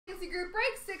Agency Group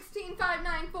Break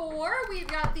 16594. We've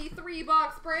got the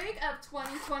 3-box break of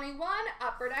 2021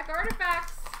 Upper Deck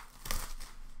Artifacts.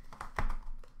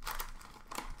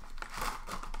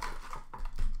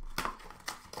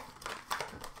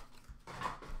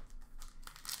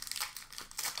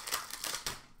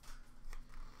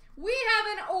 We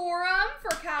have an Orem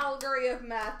for Calgary of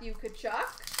Matthew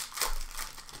Tkachuk.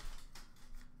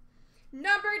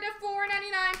 Numbered to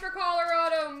 499 for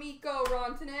Colorado, Mikko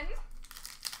Rantanen.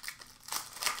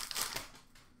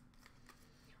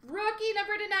 Rookie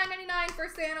numbered to 999 for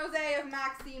San Jose of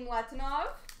Maxim Letunov.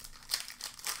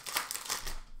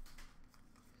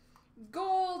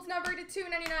 Golds numbered to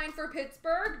 299 for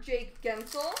Pittsburgh, Jake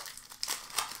Gensel.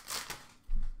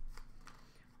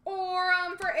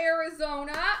 Orem for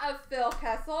Arizona of Phil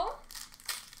Kessel.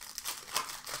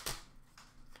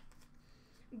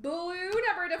 Blue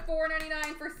numbered to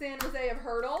 499 for San Jose of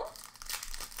Hertl.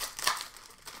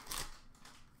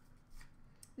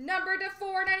 Numbered to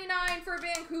 499 for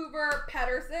Vancouver,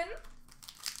 Pettersson.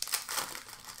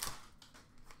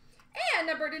 And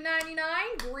numbered to 99,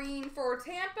 green for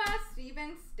Tampa,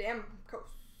 Steven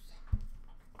Stamkos.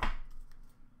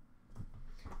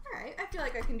 Alright, I feel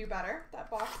like I can do better. That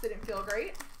box didn't feel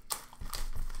great.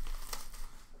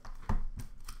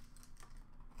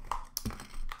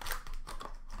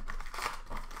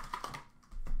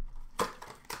 Did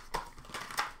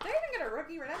I even get a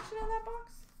rookie redemption on that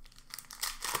box?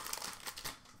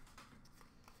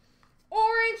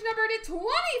 Orange number to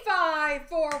 25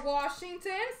 for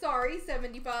Washington. Sorry,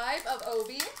 75 of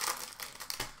Obi.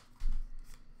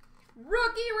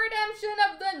 Rookie redemption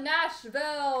of the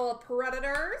Nashville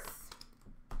Predators.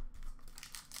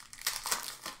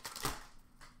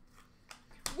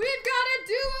 We've got a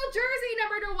dual jersey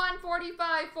number to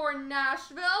 145 for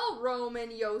Nashville, Roman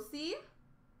Josi.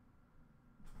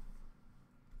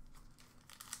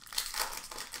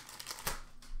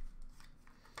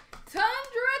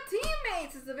 Tundra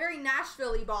Teammates is a very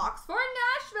Nashville-y box for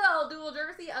Nashville, dual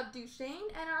jersey of Duchesne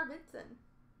and Arvidsson.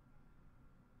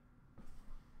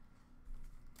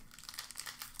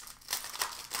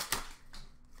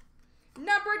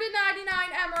 Number to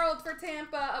 99 Emerald for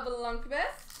Tampa of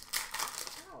Lundqvist.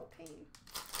 Oh, pain.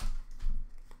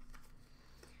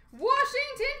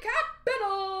 Washington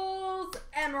Capitals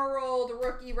Emerald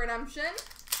rookie redemption.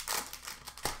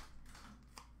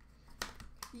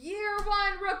 Year 1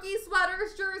 rookie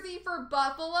sweaters jersey for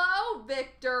Buffalo,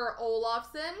 Victor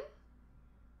Olofsson.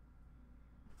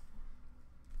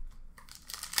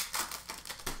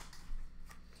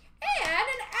 And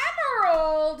an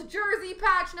Emerald jersey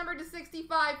patch number to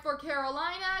 65 for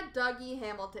Carolina, Dougie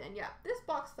Hamilton. Yeah, this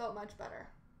box felt much better.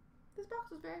 This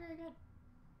box was very, very good.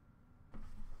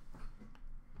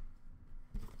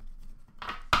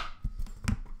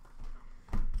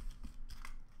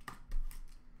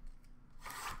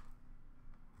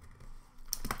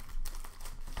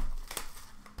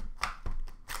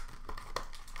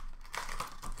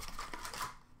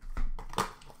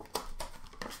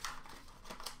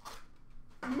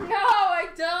 No, I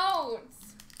don't.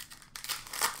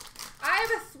 I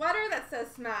have a sweater that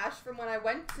says Smash from when I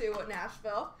went to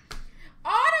Nashville.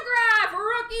 Autograph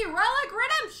rookie relic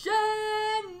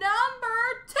redemption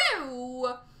number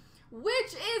 2,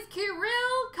 which is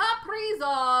Kirill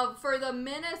Kaprizov for the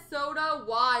Minnesota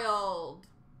Wild.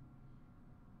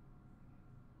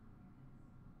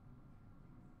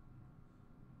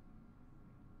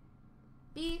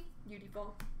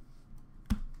 Beautiful.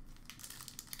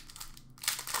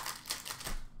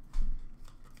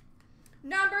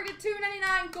 Number to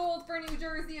 299 gold for New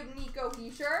Jersey of Nico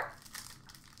Hischier.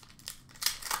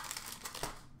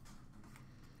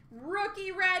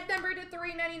 Rookie red number to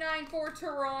 399 for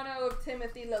Toronto of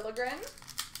Timothy Liljegren.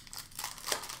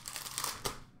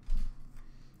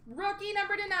 Rookie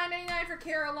number to 999 for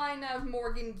Carolina of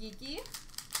Morgan Geekie.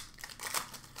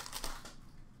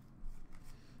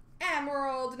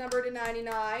 Emerald number to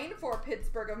 99 for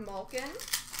Pittsburgh of Malkin.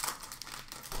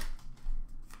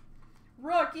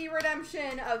 Rookie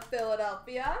redemption of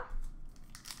Philadelphia.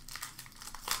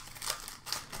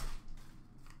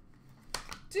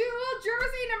 Dual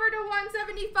jersey number to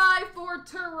 175 for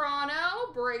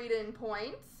Toronto, Braden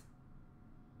Point.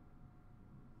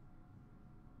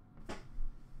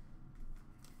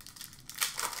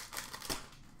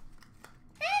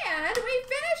 And we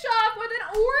finish off with an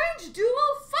orange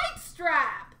dual fight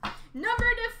strap. Number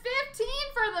to 15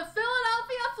 for the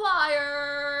Philadelphia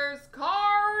Flyers,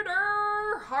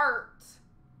 Carter Hart.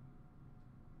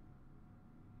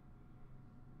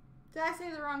 Did I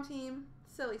say the wrong team?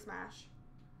 Silly smash.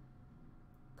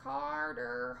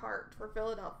 Carter Hart for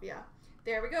Philadelphia.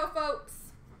 There we go, folks.